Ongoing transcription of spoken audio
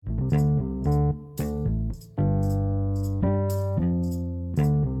Hello,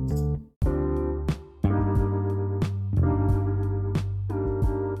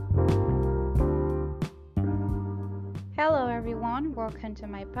 everyone. Welcome to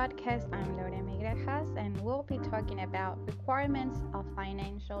my podcast. I'm Lorena Migrejas, and we'll be talking about requirements of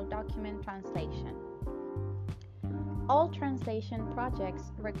financial document translation. All translation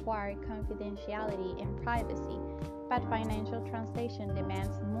projects require confidentiality and privacy, but financial translation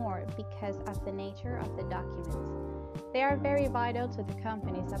demands more because of the nature of the documents. They are very vital to the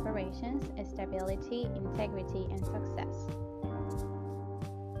company's operations, stability, integrity, and success.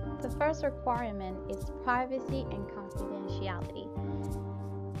 The first requirement is privacy and confidentiality.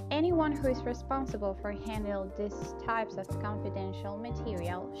 Anyone who is responsible for handling these types of confidential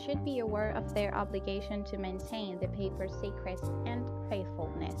material should be aware of their obligation to maintain the paper's secrets and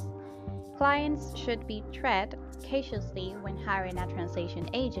faithfulness. Clients should be treated cautiously when hiring a translation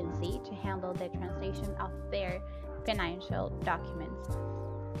agency to handle the translation of their financial documents.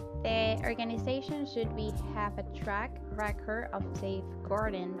 The organization should have a track record of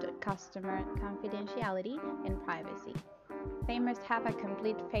safeguarding customer confidentiality and privacy. They must have a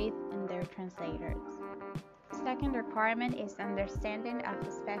complete faith in their translators. Second requirement is understanding of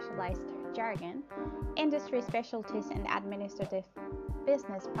specialized jargon, industry specialties, and administrative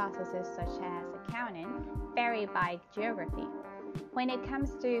business processes such as accounting vary by geography. When it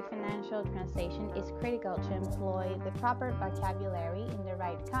comes to financial translation, it's critical to employ the proper vocabulary in the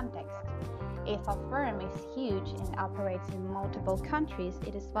right context. If a firm is huge and operates in multiple countries,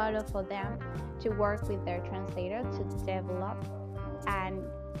 it is vital for them to work with their translator to develop an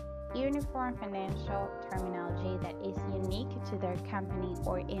uniform financial terminology that is unique to their company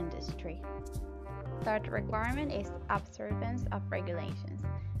or industry. Third requirement is observance of regulations.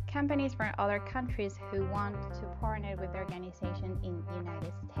 Companies from other countries who want to partner with the organization in the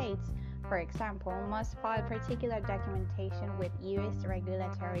United States, for example, must file particular documentation with U.S.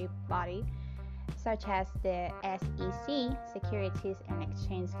 regulatory body such as the SEC, Securities and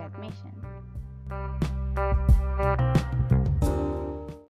Exchange Commission.